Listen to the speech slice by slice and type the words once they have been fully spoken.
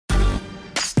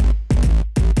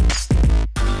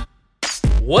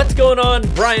What's going on?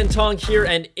 Brian Tong here,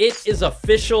 and it is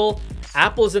official.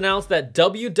 Apple has announced that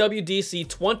WWDC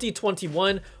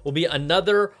 2021 will be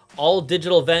another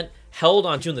all-digital event held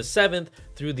on June the 7th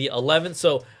through the 11th.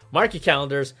 So mark your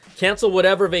calendars, cancel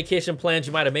whatever vacation plans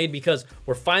you might have made, because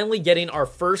we're finally getting our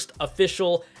first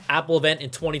official Apple event in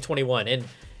 2021. And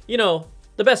you know,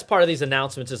 the best part of these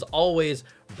announcements is always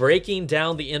breaking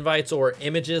down the invites or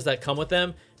images that come with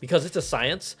them, because it's a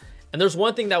science. And there's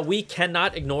one thing that we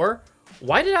cannot ignore.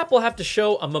 Why did Apple have to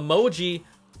show a memoji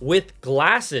with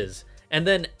glasses? And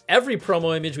then every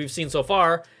promo image we've seen so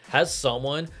far has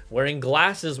someone wearing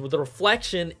glasses with a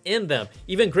reflection in them.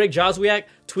 Even Greg Joswiak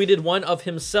tweeted one of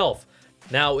himself.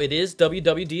 Now, it is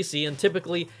WWDC, and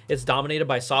typically it's dominated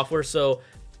by software, so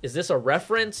is this a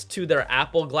reference to their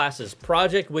Apple Glasses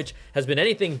project, which has been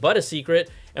anything but a secret?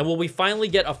 And will we finally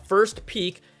get a first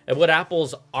peek at what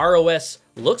Apple's ROS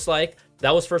looks like?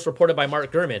 That was first reported by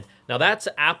Mark Gurman. Now, that's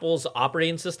Apple's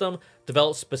operating system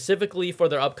developed specifically for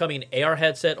their upcoming AR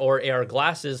headset or AR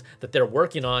glasses that they're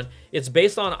working on. It's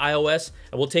based on iOS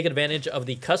and will take advantage of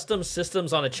the custom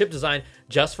systems on a chip design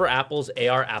just for Apple's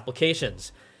AR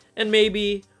applications. And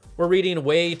maybe we're reading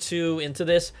way too into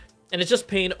this, and it's just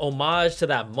paying homage to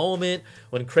that moment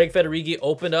when Craig Federighi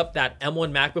opened up that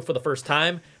M1 MacBook for the first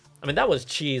time. I mean, that was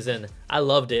cheese and I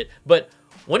loved it. But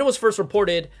when it was first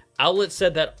reported, outlets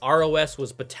said that ROS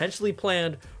was potentially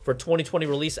planned for 2020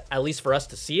 release, at least for us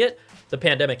to see it. The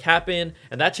pandemic happened,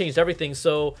 and that changed everything,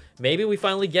 so maybe we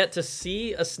finally get to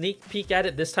see a sneak peek at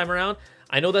it this time around.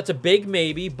 I know that's a big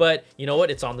maybe, but you know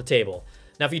what? It's on the table.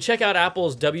 Now, if you check out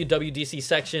Apple's WWDC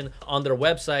section on their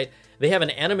website, they have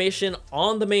an animation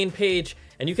on the main page,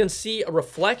 and you can see a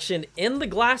reflection in the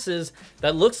glasses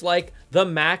that looks like the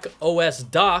macOS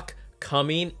dock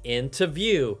coming into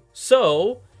view.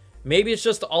 So maybe it's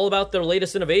just all about their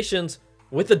latest innovations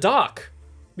with the dock.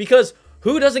 Because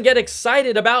who doesn't get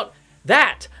excited about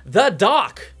that? The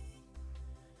dock.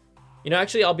 You know,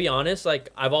 actually, I'll be honest, like,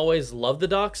 I've always loved the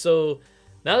dock. So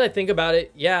now that I think about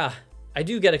it, yeah, I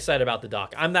do get excited about the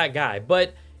dock. I'm that guy.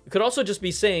 But it could also just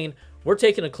be saying we're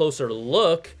taking a closer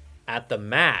look at the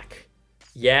Mac.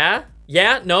 Yeah?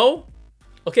 Yeah? No?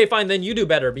 Okay, fine. Then you do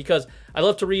better, because I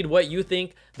love to read what you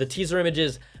think the teaser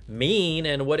images mean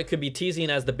and what it could be teasing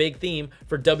as the big theme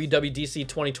for WWDC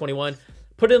 2021.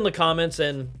 Put it in the comments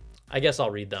and I guess I'll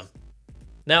read them.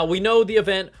 Now, we know the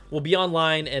event will be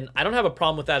online, and I don't have a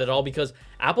problem with that at all, because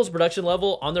Apple's production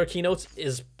level on their keynotes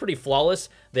is pretty flawless.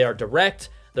 They are direct,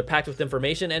 they're packed with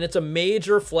information, and it's a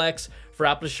major flex for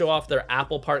Apple to show off their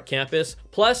Apple Park campus.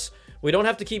 Plus, we don't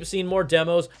have to keep seeing more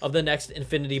demos of the next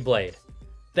Infinity Blade.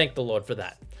 Thank the Lord for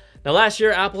that. Now, last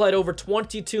year, Apple had over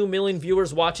 22 million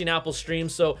viewers watching Apple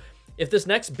streams, so if this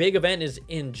next big event is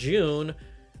in June,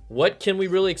 what can we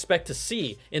really expect to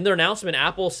see? In their announcement,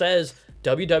 Apple says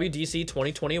WWDC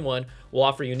 2021 will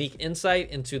offer unique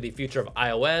insight into the future of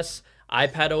iOS,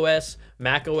 iPadOS,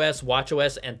 macOS,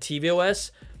 watchOS, and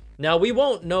tvOS. Now, we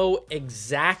won't know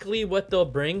exactly what they'll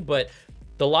bring, but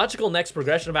the logical next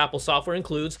progression of Apple software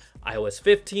includes iOS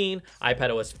 15,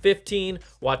 iPadOS 15,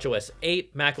 watchOS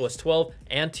 8, macOS 12,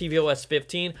 and tvOS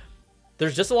 15.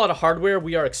 There's just a lot of hardware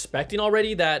we are expecting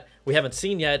already that we haven't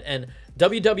seen yet, and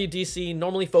WWDC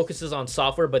normally focuses on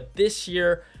software, but this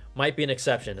year might be an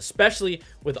exception, especially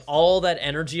with all that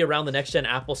energy around the next-gen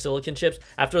Apple Silicon chips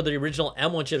after the original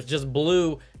M1 chips just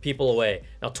blew people away.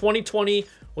 Now, 2020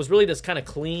 was really this kind of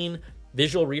clean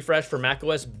visual refresh for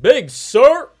macOS. Big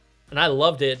sir! And I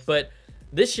loved it, but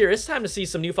this year it's time to see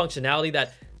some new functionality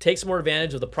that takes more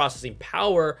advantage of the processing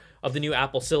power of the new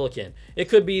Apple Silicon. It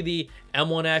could be the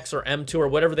M1X or M2 or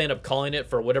whatever they end up calling it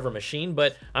for whatever machine,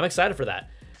 but I'm excited for that.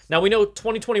 Now, we know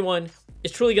 2021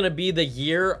 is truly going to be the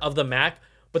year of the Mac,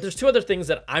 but there's two other things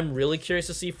that I'm really curious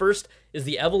to see. First is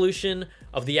the evolution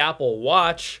of the Apple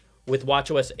Watch with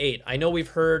watchOS 8. I know we've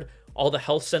heard all the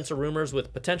health sensor rumors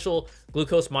with potential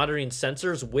glucose monitoring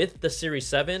sensors with the Series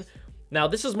 7. Now,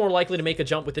 this is more likely to make a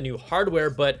jump with the new hardware,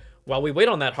 but while we wait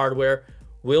on that hardware,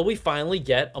 will we finally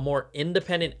get a more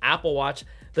independent Apple Watch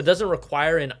that doesn't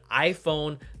require an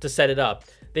iPhone to set it up?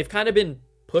 They've kind of been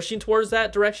pushing towards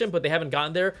that direction, but they haven't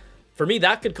gotten there. For me,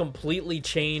 that could completely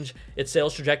change its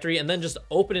sales trajectory and then just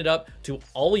open it up to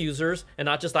all users and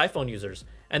not just iPhone users.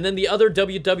 And then the other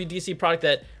WWDC product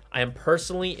that I am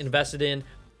personally invested in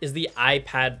is the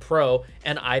iPad Pro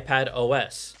and iPad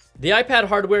OS. The iPad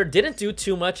hardware didn't do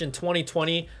too much in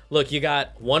 2020. Look, you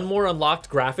got one more unlocked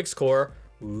graphics core,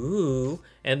 ooh,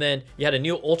 and then you had a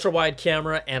new ultra-wide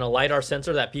camera and a LiDAR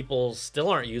sensor that people still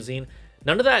aren't using.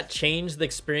 None of that changed the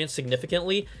experience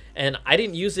significantly, and I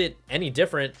didn't use it any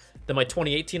different than my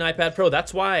 2018 iPad Pro.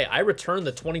 That's why I returned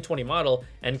the 2020 model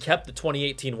and kept the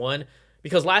 2018 one,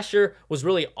 because last year was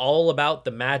really all about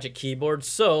the Magic Keyboard.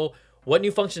 So what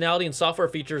new functionality and software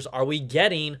features are we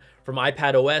getting from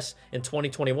iPadOS in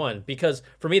 2021? Because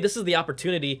for me, this is the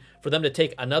opportunity for them to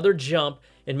take another jump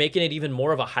in making it even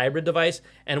more of a hybrid device.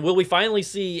 And will we finally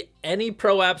see any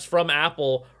pro apps from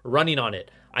Apple running on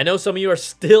it? I know some of you are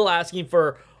still asking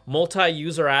for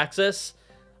multi-user access.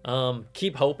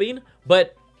 Keep hoping,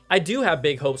 but I do have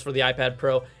big hopes for the iPad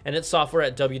Pro and its software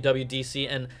at WWDC,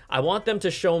 and I want them to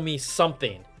show me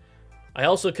something. I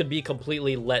also could be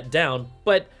completely let down,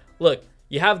 but look,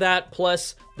 you have that,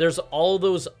 plus there's all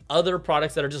those other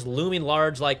products that are just looming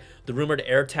large, like the rumored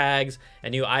AirTags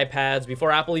and new iPads.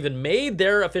 Before Apple even made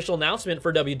their official announcement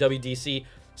for WWDC,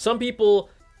 some people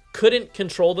couldn't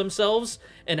control themselves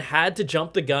and had to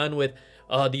jump the gun with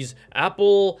these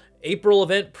Apple April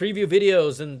event preview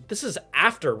videos. And this is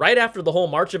right after the whole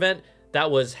March event that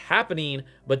was happening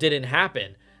but didn't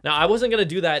happen. Now, I wasn't going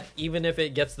to do that even if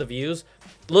it gets the views.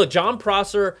 Look, John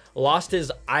Prosser lost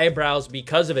his eyebrows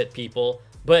because of it, people.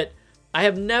 But I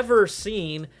have never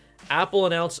seen Apple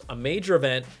announce a major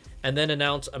event and then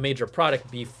announce a major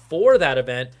product before that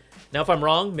event. Now, if I'm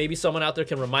wrong, maybe someone out there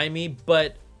can remind me.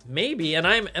 But maybe, and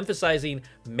I'm emphasizing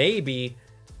maybe,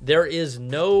 there is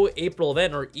no April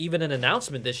event or even an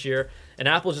announcement this year, and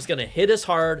Apple's just going to hit us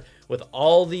hard with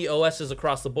all the OSs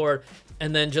across the board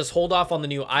and then just hold off on the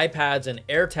new iPads and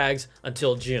AirTags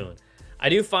until June. I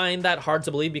do find that hard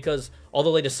to believe because all the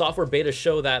latest software betas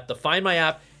show that the Find My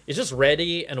app is just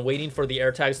ready and waiting for the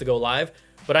AirTags to go live,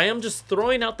 but I am just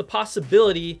throwing out the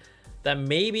possibility that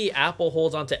maybe Apple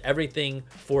holds on to everything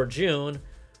for June,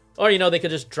 or, you know, they could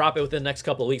just drop it within the next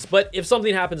couple of weeks. But if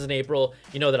something happens in April,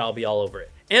 you know that I'll be all over it.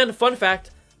 And fun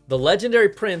fact, the legendary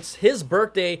Prince, his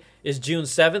birthday is June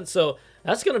 7th, so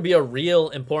that's going to be a real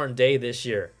important day this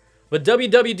year. But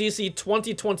WWDC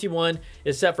 2021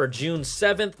 is set for June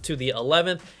 7th to the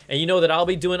 11th, and you know that I'll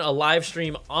be doing a live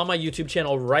stream on my YouTube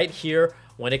channel right here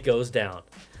when it goes down.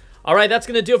 All right, that's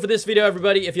going to do it for this video,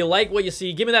 everybody. If you like what you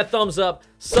see, give me that thumbs up,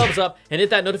 subs up, and hit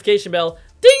that notification bell,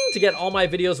 ding, to get all my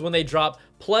videos when they drop.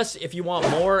 Plus, if you want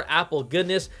more Apple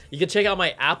goodness, you can check out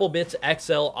my Apple Bits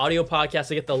XL audio podcast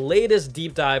to get the latest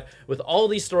deep dive with all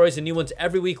these stories and new ones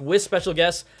every week with special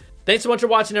guests. Thanks so much for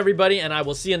watching, everybody, and I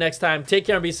will see you next time. Take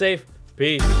care and be safe.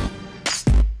 Peace.